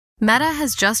Meta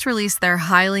has just released their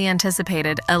highly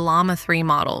anticipated Llama 3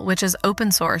 model, which is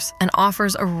open source and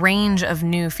offers a range of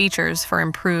new features for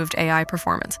improved AI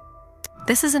performance.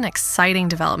 This is an exciting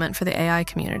development for the AI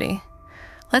community.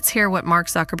 Let's hear what Mark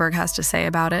Zuckerberg has to say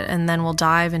about it, and then we'll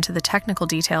dive into the technical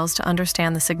details to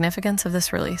understand the significance of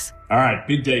this release. All right,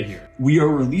 big day here. We are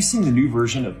releasing the new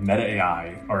version of Meta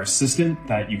AI, our assistant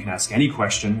that you can ask any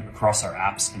question across our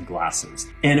apps and glasses.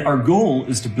 And our goal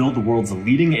is to build the world's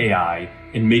leading AI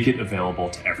and make it available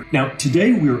to everyone. Now,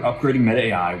 today we are upgrading Meta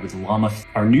AI with Llama,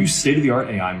 our new state-of-the-art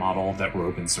AI model that we're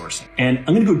open sourcing. And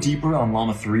I'm going to go deeper on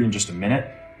Llama 3 in just a minute.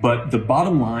 But the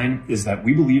bottom line is that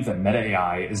we believe that Meta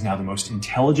AI is now the most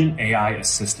intelligent AI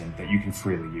assistant that you can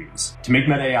freely use. To make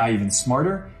Meta AI even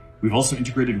smarter, we've also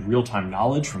integrated real-time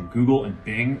knowledge from Google and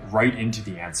Bing right into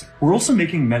the answer. We're also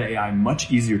making Meta AI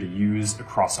much easier to use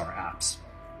across our apps.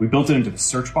 We built it into the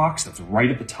search box that's right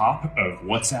at the top of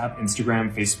WhatsApp,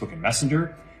 Instagram, Facebook, and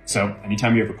Messenger. So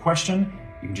anytime you have a question,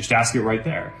 you can just ask it right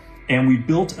there. And we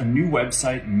built a new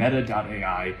website,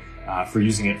 meta.ai, for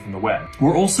using it from the web.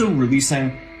 We're also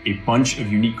releasing a bunch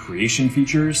of unique creation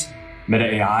features. Meta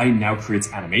AI now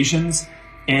creates animations,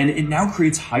 and it now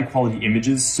creates high quality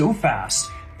images so fast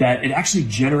that it actually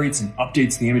generates and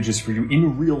updates the images for you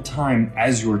in real time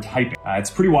as you're typing.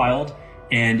 It's pretty wild,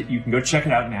 and you can go check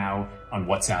it out now on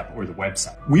WhatsApp or the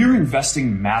website. We are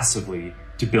investing massively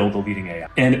to build a leading AI.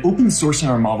 And open sourcing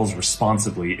our models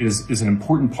responsibly is an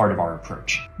important part of our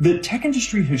approach. The tech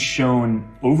industry has shown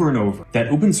over and over that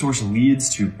open source leads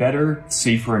to better,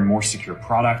 safer, and more secure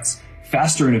products,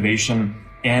 faster innovation,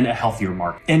 and a healthier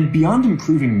market. And beyond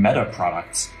improving meta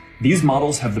products, these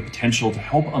models have the potential to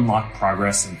help unlock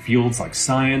progress in fields like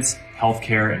science,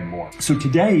 healthcare, and more. So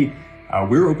today,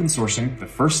 we're open sourcing the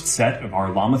first set of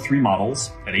our Llama 3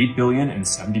 models at 8 billion and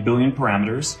 70 billion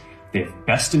parameters. They have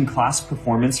best-in-class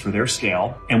performance for their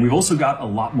scale, and we've also got a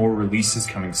lot more releases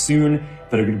coming soon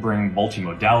that are going to bring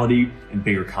multimodality and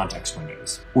bigger context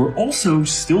windows. We're also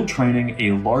still training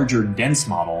a larger, dense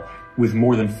model with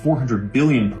more than 400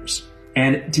 billion pairs.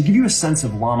 And to give you a sense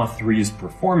of Llama 3's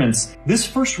performance, this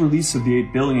first release of the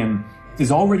 8 billion is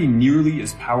already nearly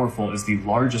as powerful as the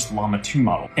largest Llama 2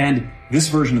 model. And this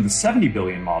version of the 70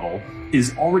 billion model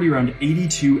is already around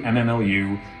 82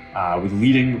 mmLU, with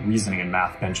leading reasoning and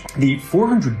math benchmark. The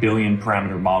 400 billion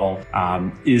parameter model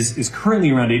is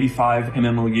currently around 85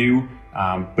 mmLU,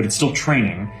 but it's still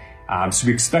training. So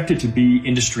we expect it to be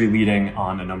industry leading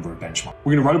on a number of benchmarks.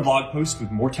 We're going to write a blog post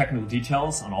with more technical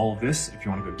details on all of this if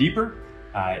you want to go deeper.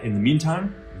 In the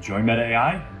meantime, enjoy Meta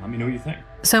AI and let me know what you think.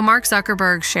 So Mark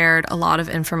Zuckerberg shared a lot of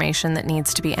information that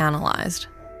needs to be analyzed.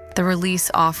 The release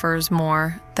offers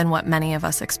more than what many of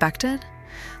us expected.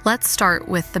 Let's start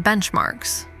with the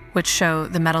benchmarks, which show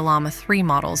the Meta Llama 3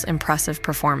 model's impressive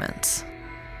performance.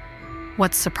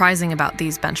 What's surprising about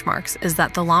these benchmarks is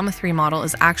that the Llama 3 model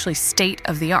is actually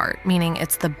state-of-the-art, meaning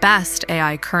it's the best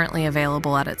AI currently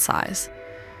available at its size.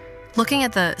 Looking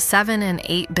at the 7 and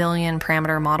 8 billion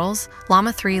parameter models,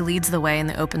 Llama 3 leads the way in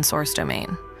the open source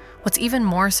domain. What's even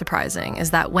more surprising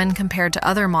is that when compared to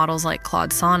other models like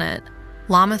Claude Sonnet,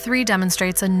 Llama 3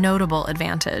 demonstrates a notable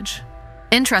advantage.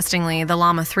 Interestingly, the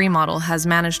Llama 3 model has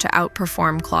managed to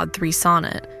outperform Claude 3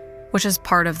 Sonnet, which is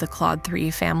part of the Claude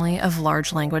 3 family of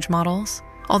large language models.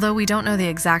 Although we don't know the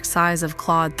exact size of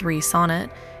Claude 3 Sonnet,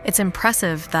 it's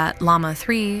impressive that Llama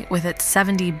 3, with its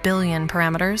 70 billion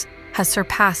parameters, has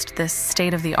surpassed this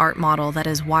state-of-the-art model that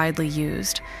is widely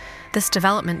used. This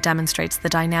development demonstrates the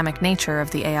dynamic nature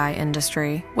of the AI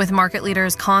industry, with market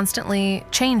leaders constantly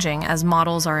changing as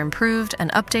models are improved and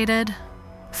updated.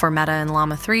 For Meta and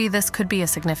Llama 3, this could be a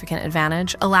significant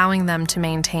advantage, allowing them to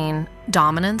maintain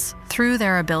dominance through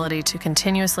their ability to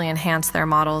continuously enhance their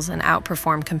models and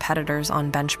outperform competitors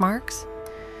on benchmarks.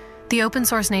 The open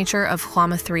source nature of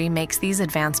Llama 3 makes these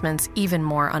advancements even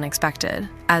more unexpected,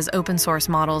 as open source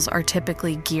models are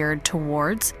typically geared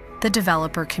towards the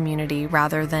developer community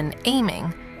rather than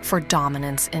aiming for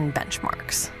dominance in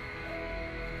benchmarks.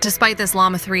 Despite this,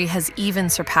 Llama 3 has even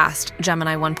surpassed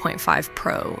Gemini 1.5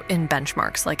 Pro in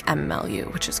benchmarks like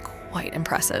MLU, which is quite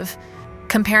impressive.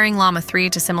 Comparing Llama 3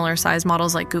 to similar size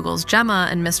models like Google's Llama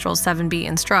and Mistral's 7B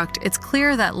Instruct, it's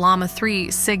clear that Llama 3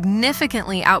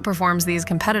 significantly outperforms these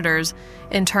competitors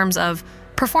in terms of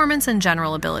performance and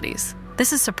general abilities.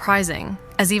 This is surprising,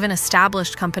 as even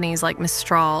established companies like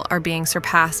Mistral are being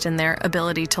surpassed in their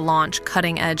ability to launch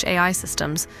cutting-edge AI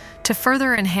systems. To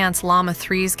further enhance Llama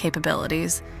 3's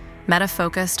capabilities, Meta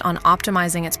focused on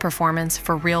optimizing its performance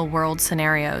for real-world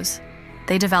scenarios.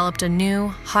 They developed a new,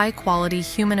 high-quality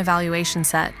human evaluation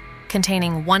set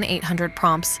containing 1-800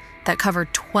 prompts that cover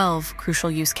 12 crucial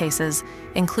use cases,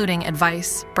 including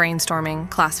advice, brainstorming,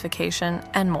 classification,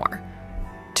 and more.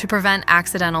 To prevent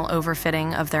accidental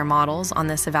overfitting of their models on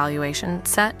this evaluation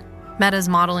set, Meta's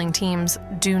modeling teams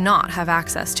do not have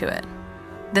access to it.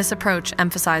 This approach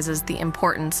emphasizes the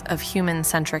importance of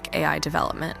human-centric AI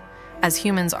development, as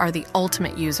humans are the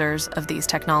ultimate users of these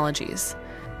technologies.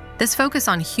 This focus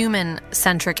on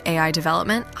human-centric AI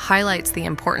development highlights the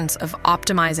importance of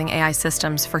optimizing AI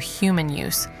systems for human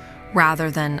use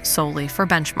rather than solely for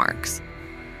benchmarks.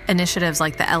 Initiatives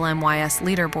like the LMYS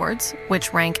leaderboards,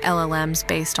 which rank LLMs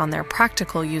based on their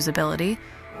practical usability,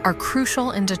 are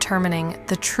crucial in determining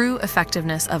the true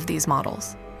effectiveness of these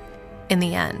models. In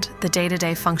the end, the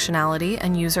day-to-day functionality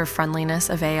and user-friendliness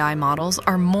of AI models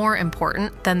are more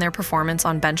important than their performance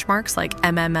on benchmarks like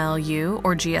MMLU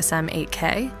or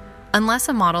GSM-8K. Unless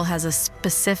a model has a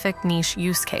specific niche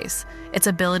use case, its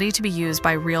ability to be used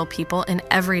by real people in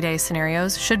everyday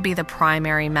scenarios should be the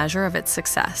primary measure of its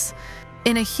success.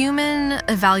 In a human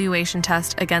evaluation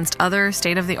test against other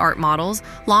state-of-the-art models,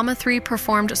 Llama 3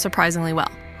 performed surprisingly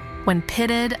well. When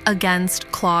pitted against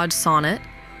Claude Sonnet,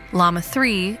 Llama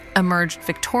 3 emerged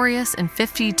victorious in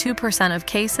 52% of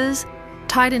cases,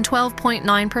 tied in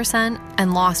 12.9%,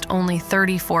 and lost only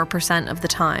 34% of the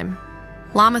time.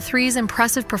 Llama 3's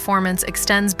impressive performance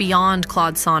extends beyond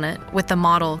Claude Sonnet, with the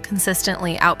model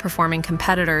consistently outperforming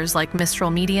competitors like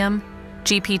Mistral Medium,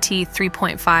 GPT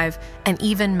 3.5, and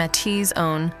even Meti's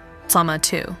own Llama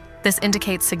 2. This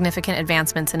indicates significant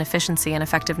advancements in efficiency and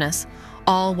effectiveness,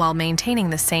 all while maintaining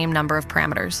the same number of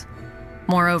parameters.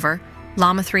 Moreover,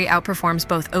 Llama 3 outperforms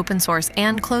both open-source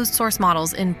and closed-source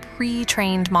models in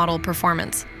pre-trained model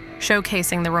performance,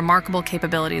 showcasing the remarkable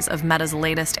capabilities of Meta's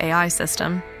latest AI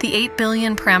system. The 8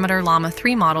 billion parameter Llama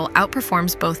 3 model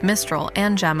outperforms both Mistral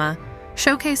and Gemma,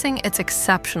 showcasing its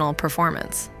exceptional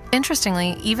performance.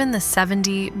 Interestingly, even the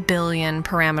 70 billion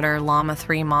parameter Llama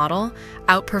 3 model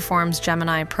outperforms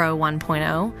Gemini Pro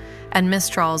 1.0 and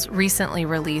Mistral's recently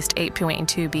released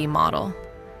 8.2B model.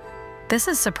 This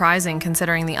is surprising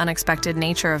considering the unexpected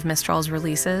nature of Mistral's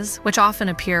releases, which often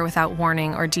appear without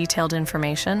warning or detailed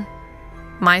information.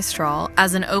 Mistral,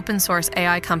 as an open-source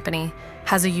AI company,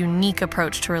 has a unique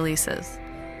approach to releases.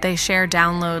 They share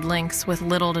download links with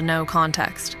little to no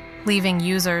context, leaving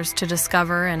users to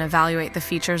discover and evaluate the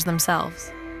features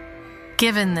themselves.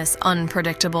 Given this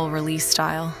unpredictable release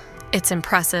style, it's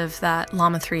impressive that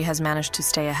Llama 3 has managed to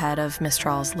stay ahead of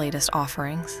Mistral's latest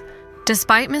offerings.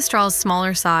 Despite Mistral's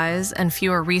smaller size and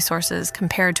fewer resources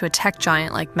compared to a tech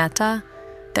giant like Meta,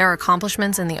 their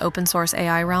accomplishments in the open-source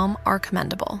AI realm are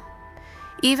commendable.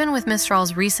 Even with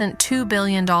Mistral's recent $2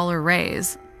 billion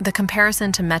raise, the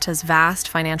comparison to Meta's vast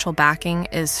financial backing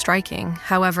is striking.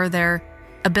 However, their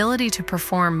ability to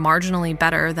perform marginally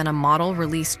better than a model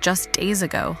released just days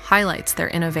ago highlights their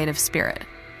innovative spirit.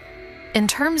 In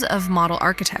terms of model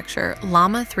architecture,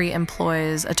 Llama 3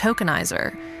 employs a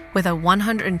tokenizer with a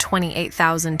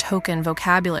 128,000 token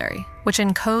vocabulary, which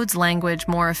encodes language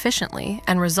more efficiently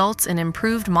and results in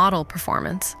improved model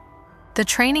performance. The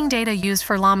training data used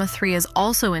for Llama 3 is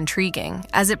also intriguing,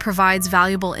 as it provides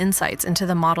valuable insights into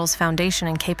the model's foundation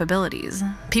and capabilities.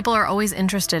 People are always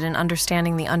interested in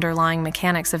understanding the underlying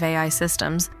mechanics of AI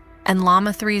systems, and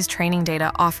Llama 3's training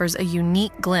data offers a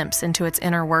unique glimpse into its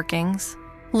inner workings.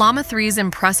 Llama 3's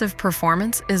impressive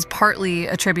performance is partly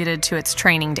attributed to its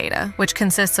training data, which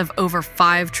consists of over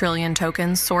 5 trillion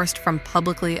tokens sourced from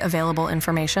publicly available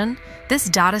information. This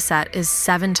dataset is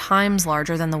 7 times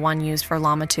larger than the one used for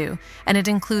Llama 2, and it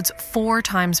includes 4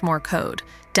 times more code,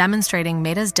 demonstrating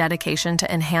Meta's dedication to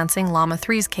enhancing Llama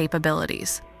 3's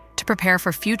capabilities. To prepare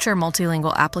for future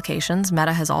multilingual applications,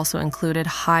 Meta has also included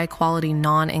high-quality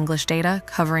non-English data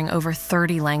covering over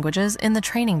 30 languages in the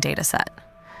training dataset.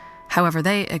 However,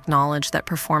 they acknowledge that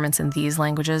performance in these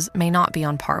languages may not be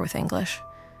on par with English.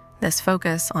 This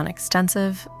focus on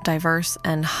extensive, diverse,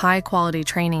 and high-quality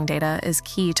training data is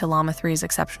key to Llama 3's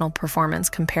exceptional performance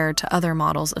compared to other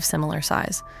models of similar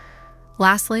size.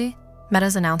 Lastly,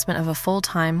 Meta's announcement of a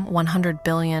full-time 100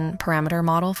 billion parameter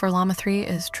model for Llama 3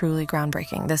 is truly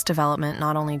groundbreaking. This development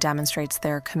not only demonstrates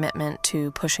their commitment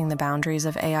to pushing the boundaries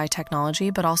of AI technology,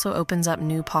 but also opens up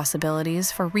new possibilities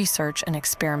for research and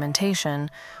experimentation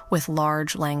with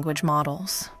large language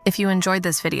models. If you enjoyed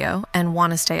this video and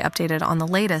want to stay updated on the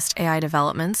latest AI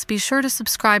developments, be sure to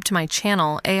subscribe to my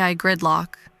channel, AI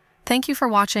GridLock. Thank you for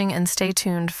watching, and stay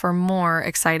tuned for more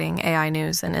exciting AI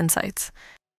news and insights.